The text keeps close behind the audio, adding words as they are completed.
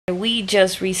We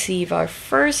just received our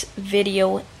first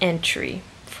video entry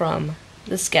from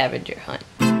the scavenger hunt.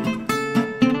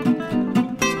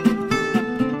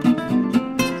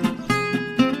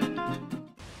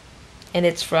 And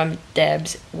it's from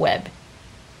Deb's Web.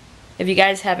 If you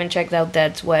guys haven't checked out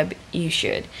Deb's Web, you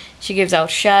should. She gives out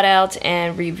shout outs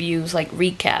and reviews, like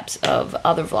recaps of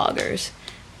other vloggers.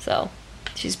 So,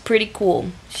 she's pretty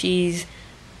cool. She's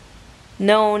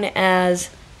known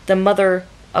as the mother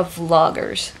of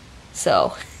vloggers.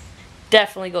 So,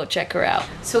 definitely go check her out.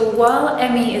 So while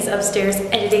Emmy is upstairs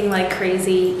editing like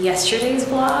crazy yesterday's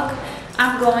vlog,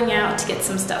 I'm going out to get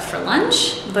some stuff for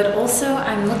lunch, but also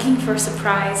I'm looking for a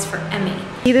surprise for Emmy.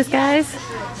 See this, guys?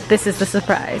 This is the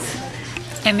surprise.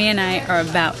 Emmy and I are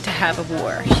about to have a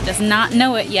war. She does not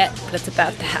know it yet, but it's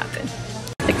about to happen.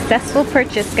 Successful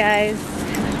purchase, guys.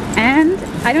 And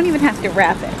I don't even have to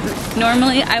wrap it.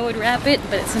 Normally I would wrap it,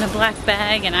 but it's in a black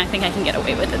bag and I think I can get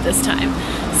away with it this time.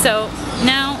 So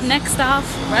now, next off,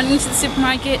 running to the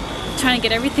supermarket, trying to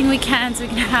get everything we can so we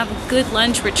can have a good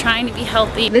lunch. We're trying to be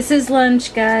healthy. This is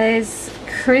lunch, guys.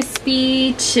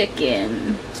 Crispy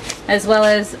chicken. As well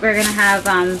as we're gonna have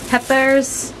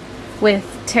peppers with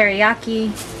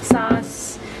teriyaki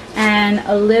sauce and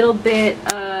a little bit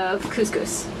of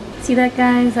couscous. See that,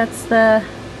 guys?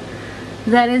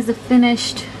 That is the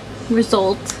finished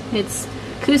result. It's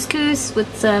couscous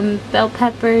with some bell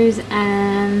peppers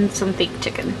and some fake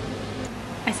chicken.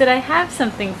 I said I have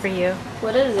something for you.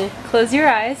 What is it? Close your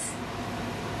eyes.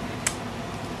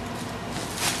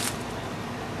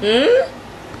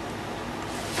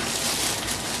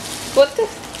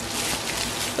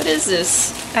 What is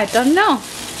this? I don't know.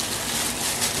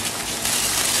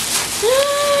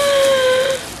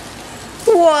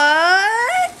 What?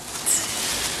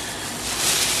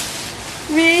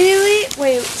 Really?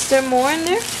 Wait, is there more in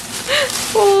there?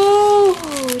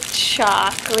 Oh,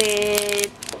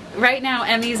 chocolate. Right now,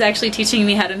 Emmy's actually teaching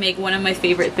me how to make one of my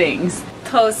favorite things.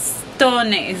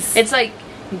 Tostones. It's like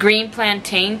green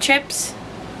plantain chips,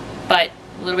 but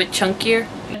a little bit chunkier.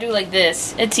 I do like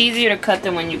this. It's easier to cut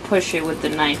them when you push it with the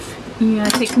knife. Yeah,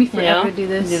 it takes me forever to do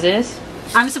this. Do this.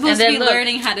 I'm supposed to be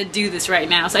learning how to do this right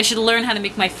now, so I should learn how to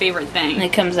make my favorite thing. And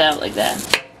it comes out like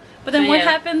that. But then what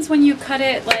happens when you cut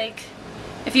it, like,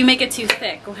 if you make it too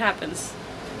thick, what happens?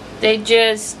 They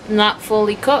just not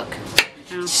fully cook.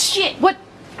 Oh. Shit! What?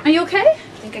 Are you okay? I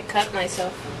think I cut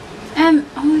myself.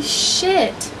 Oh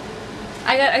shit.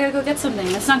 I gotta go get something.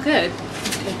 That's not good.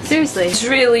 Okay. Seriously. It's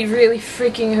really, really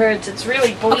freaking hurts. It's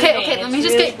really bleeding. Okay, let me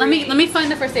just get, let me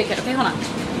find the first aid kit. Okay, hold on.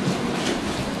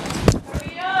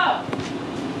 Hurry up!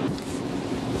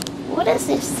 What is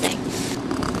this thing?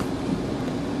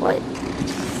 What?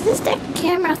 Is this that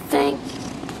camera thing?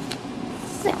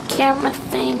 Is that camera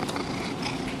thing?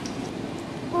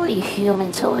 Why are you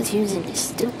humans always using this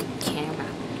stupid camera?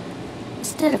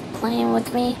 Instead of playing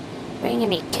with me, bringing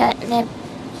me catnip.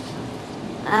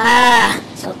 Ah,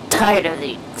 so tired of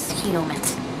these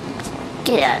humans.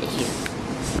 Get out of here.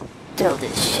 Throw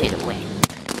this shit away.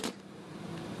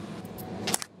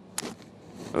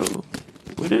 Oh,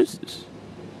 what is this?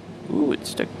 Ooh,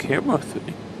 it's the camera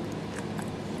thing.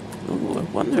 Oh, I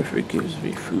wonder if it gives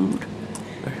me food.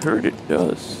 I heard it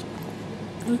does.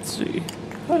 Let's see.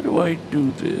 How do I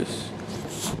do this?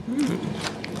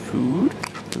 Food?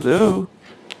 Hello?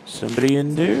 Somebody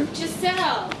in there?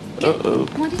 Giselle! Uh-oh.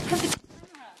 Why did you have the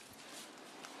camera?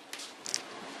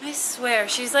 I swear,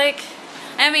 she's like,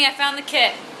 Emmy, I found the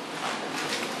kit.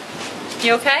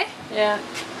 You okay? Yeah.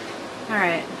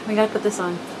 Alright, we gotta put this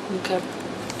on. Okay.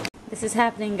 This is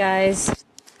happening, guys.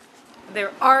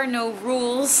 There are no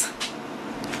rules.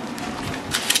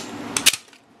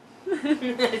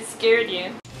 It scared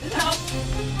you. No.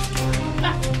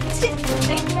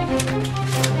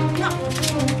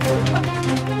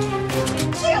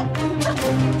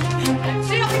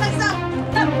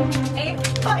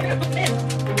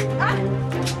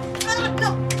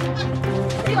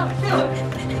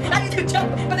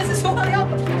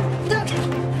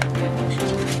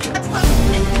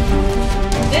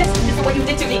 This is what you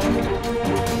did to me. Do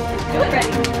it, ready?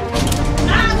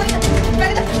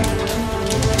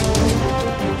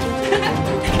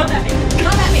 Come at me.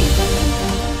 Come at me.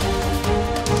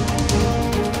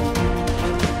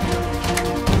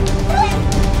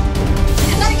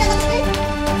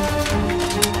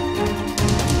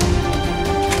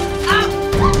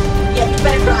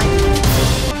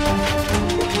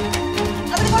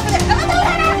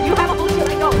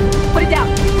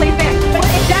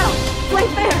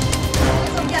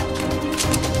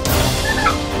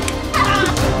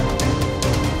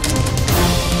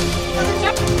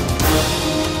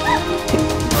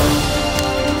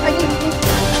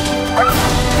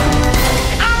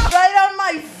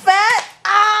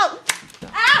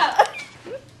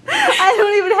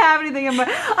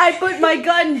 I put my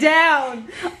gun down.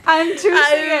 I'm too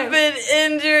scared. I've been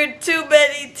injured too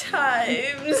many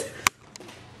times.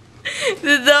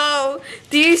 Though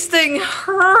these things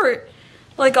hurt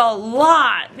like a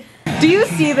lot. Do you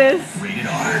see this? Rated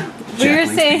R. We were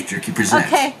saying, Jerky presents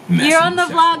okay, Messy you're on the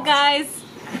Sex vlog, Wars.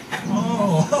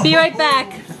 guys. Be right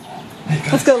back.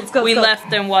 Let's go, let's go. We let's go. left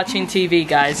them watching TV,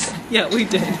 guys. Yeah, we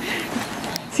did.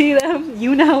 See them?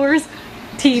 YouNowers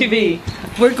TV.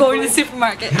 We're going to the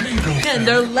supermarket. And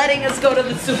they're letting us go to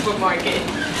the supermarket.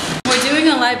 We're doing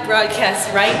a live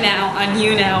broadcast right now on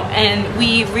YouNow, and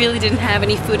we really didn't have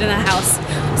any food in the house.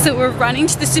 So we're running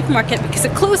to the supermarket because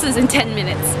it closes in 10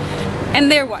 minutes.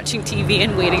 And they're watching TV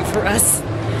and waiting for us.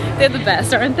 They're the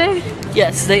best, aren't they?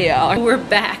 Yes, they are. We're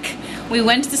back. We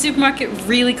went to the supermarket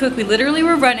really quick. We literally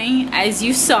were running, as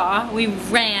you saw. We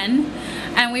ran,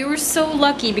 and we were so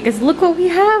lucky because look what we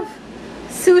have.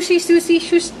 Sushi.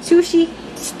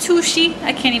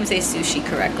 I can't even say sushi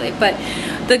correctly, but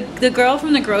the girl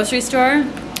from the grocery store,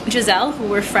 Giselle, who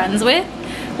we're friends with,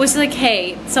 was like,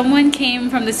 hey, someone came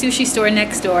from the sushi store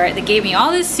next door. They gave me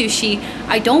all this sushi.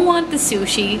 I don't want the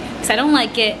sushi because I don't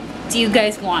like it. Do you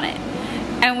guys want it?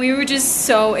 And we were just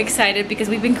so excited because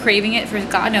we've been craving it for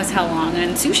God knows how long.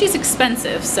 And sushi's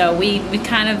expensive, so we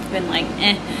kind of been like,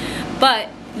 eh. But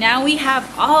now we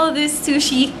have all of this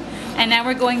sushi, and now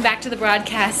we're going back to the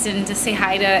broadcast and to say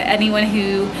hi to anyone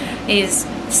who is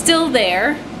still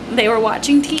there. They were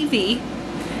watching TV,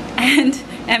 and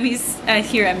Emmy's, I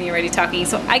hear Emmy already talking,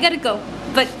 so I gotta go.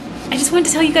 But I just wanted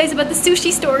to tell you guys about the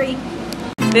sushi story.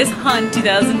 This hunt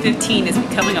 2015 is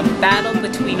becoming a battle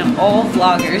between all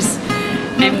vloggers,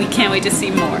 and we can't wait to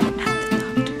see more.